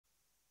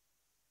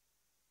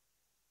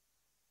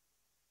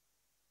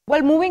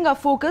Well, moving our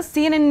focus,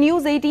 CNN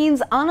News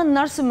 18's Anand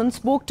Narasimhan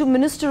spoke to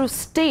Minister of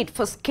State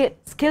for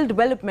Skill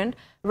Development,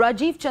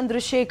 Rajeev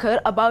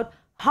Chandrasekhar, about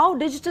how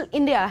Digital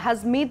India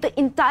has made the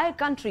entire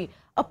country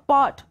a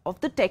part of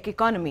the tech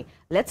economy.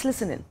 Let's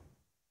listen in.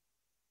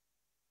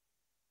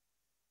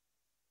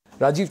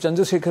 Rajeev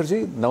Chandrasekhar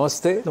ji,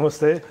 namaste.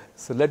 Namaste.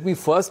 So let me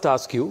first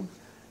ask you,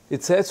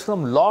 it says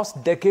from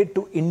lost decade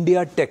to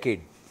India techade.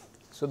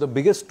 So the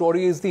biggest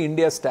story is the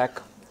India stack.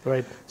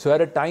 Right. So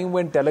at a time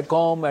when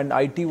telecom and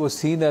IT was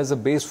seen as a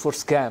base for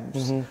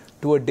scams,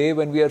 to a day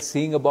when we are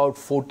seeing about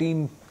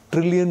 14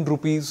 trillion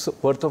rupees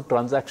worth of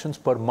transactions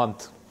per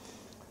month.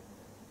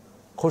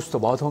 खुश तो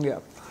बहुत होंगे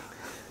आप.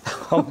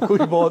 हम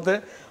खुश बहुत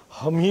हैं.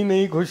 हम ही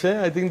नहीं खुश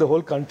हैं. I think the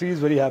whole country is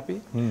very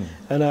happy.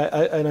 And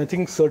I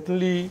think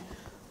certainly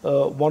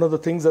one of the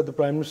things that the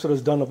Prime Minister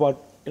has done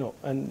about,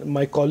 and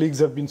my colleagues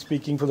have been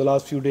speaking for the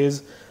last few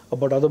days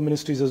about other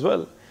ministries as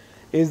well,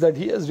 is that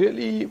he has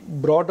really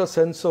brought a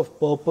sense of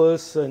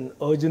purpose and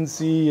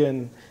urgency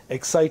and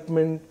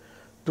excitement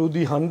to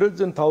the hundreds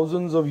and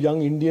thousands of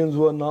young Indians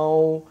who are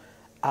now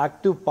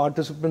active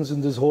participants in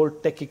this whole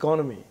tech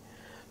economy.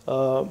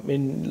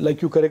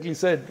 Like you correctly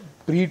said,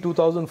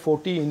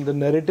 pre-2014, the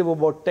narrative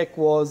about tech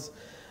was,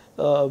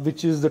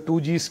 which is the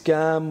 2G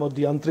scam or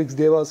the Antrix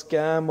Deva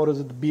scam, or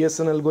is it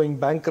BSNL going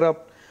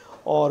bankrupt,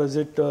 or is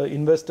it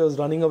investors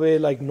running away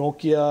like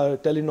Nokia,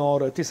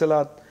 Telenor,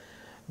 Etisalat?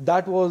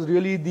 That was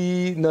really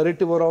the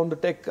narrative around the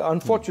tech,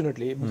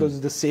 unfortunately, because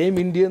the same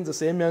Indians, the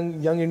same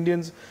young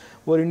Indians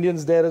were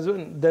Indians there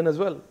then as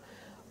well.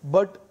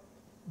 But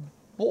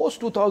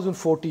post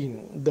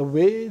 2014, the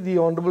way the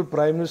Honorable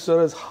Prime Minister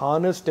has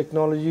harnessed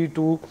technology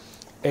to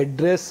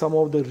address some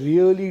of the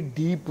really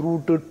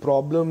deep-rooted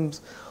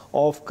problems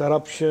of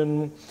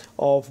corruption,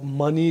 of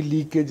money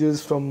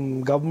leakages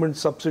from government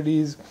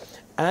subsidies,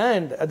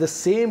 and at the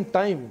same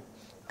time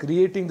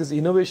creating this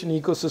innovation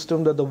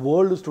ecosystem that the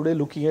world is today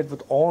looking at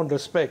with awe and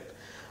respect,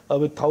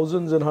 with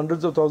thousands and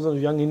hundreds of thousands of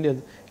young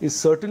Indians, is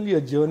certainly a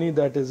journey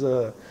that is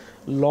a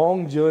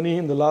long journey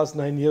in the last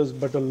 9 years,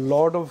 but a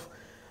lot of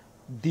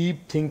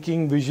deep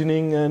thinking,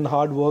 visioning and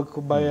hard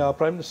work by our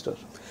Prime Minister.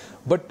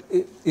 But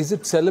is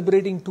it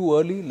celebrating too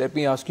early, let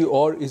me ask you,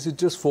 or is it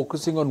just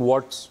focusing on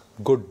what's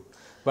good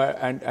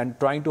and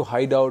trying to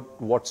hide out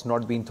what's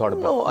not being thought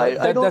about? No,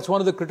 I don't. That's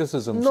one of the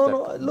criticisms.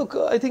 No, look,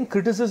 I think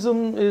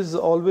criticism is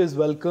always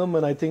welcome,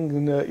 and I think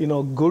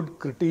good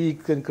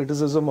critique and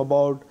criticism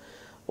about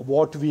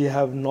what we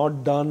have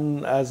not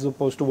done as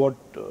opposed to what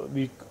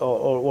we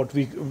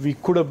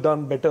could have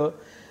done better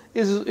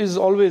is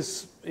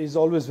always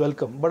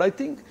welcome. But I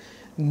think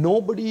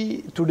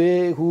nobody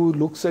today who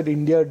looks at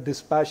India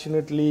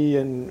dispassionately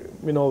and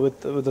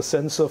with a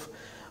sense of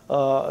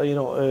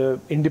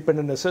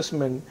independent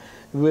assessment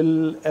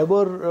will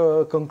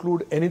ever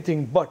conclude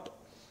anything but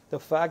the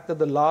fact that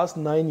the last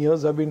 9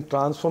 years have been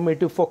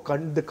transformative for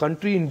the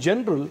country in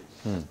general,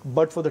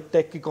 but for the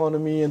tech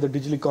economy and the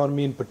digital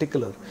economy in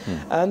particular.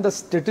 And the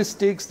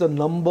statistics, the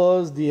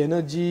numbers, the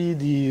energy,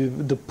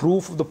 the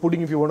proof of the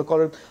pudding, if you want to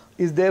call it,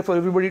 is there for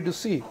everybody to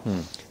see.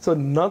 So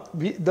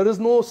there is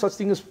no such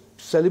thing as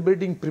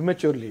celebrating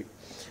prematurely.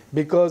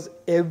 Because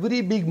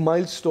every big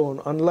milestone,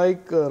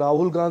 unlike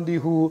Rahul Gandhi,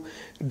 who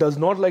does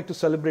not like to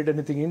celebrate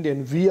anything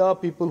Indian, we are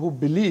people who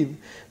believe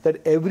that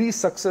every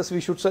success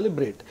we should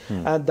celebrate.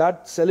 And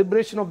that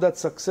celebration of that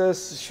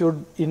success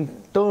should in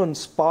turn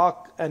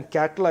spark and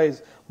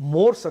catalyze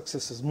more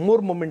successes,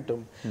 more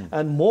momentum,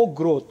 and more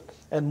growth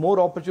and more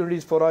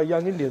opportunities for our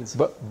young Indians.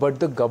 But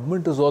the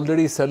government is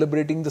already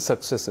celebrating the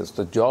successes.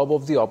 The job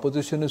of the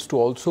opposition is to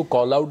also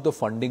call out the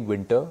funding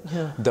winter.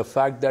 The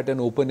fact that an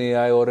open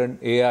AI or an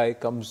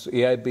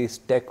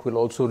AI-based tech will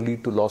also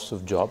lead to loss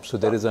of jobs. So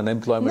there is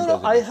unemployment.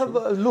 No, I have,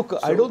 look,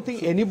 I don't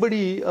think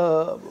anybody,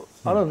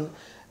 Anand,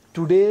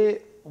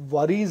 today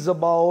worries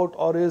about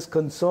or is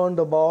concerned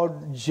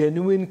about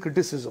genuine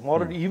criticism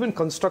or even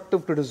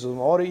constructive criticism,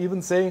 or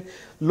even saying,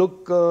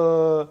 look,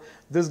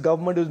 this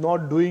government is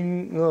not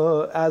doing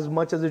as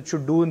much as it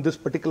should do in this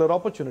particular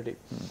opportunity.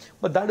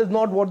 But that is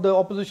not what the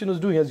opposition is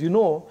doing. As you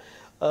know,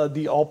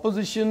 the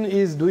opposition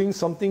is doing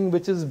something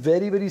which is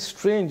very, very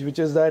strange, which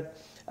is that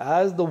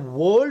as the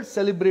world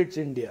celebrates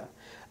India,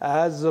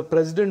 as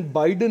President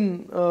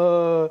Biden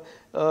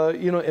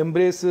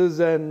embraces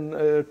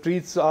and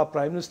treats our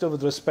Prime Minister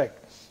with respect,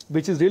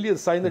 which is really a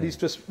sign that he's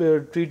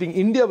treating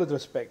India with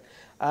respect,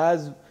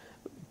 as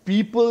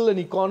people and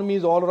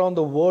economies all around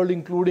the world,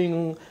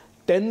 including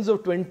tens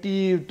of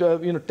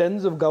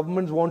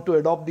governments want to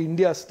adopt the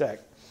India stack.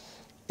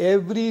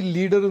 Every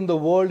leader in the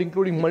world,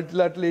 including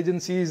multilateral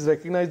agencies,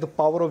 recognize the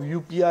power of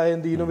UPI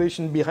and the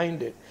innovation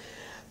behind it.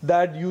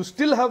 That you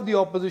still have the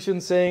opposition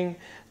saying,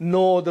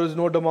 no, there is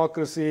no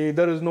democracy,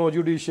 there is no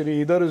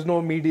judiciary, there is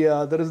no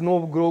media, there is no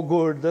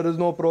good, there is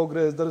no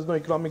progress, there is no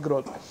economic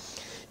growth.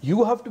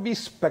 You have to be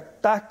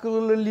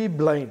spectacularly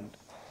blind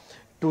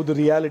to the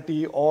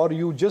reality, or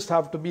you just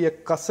have to be a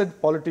cussed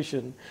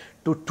politician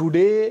to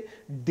today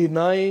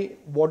deny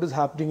what is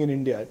happening in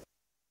India.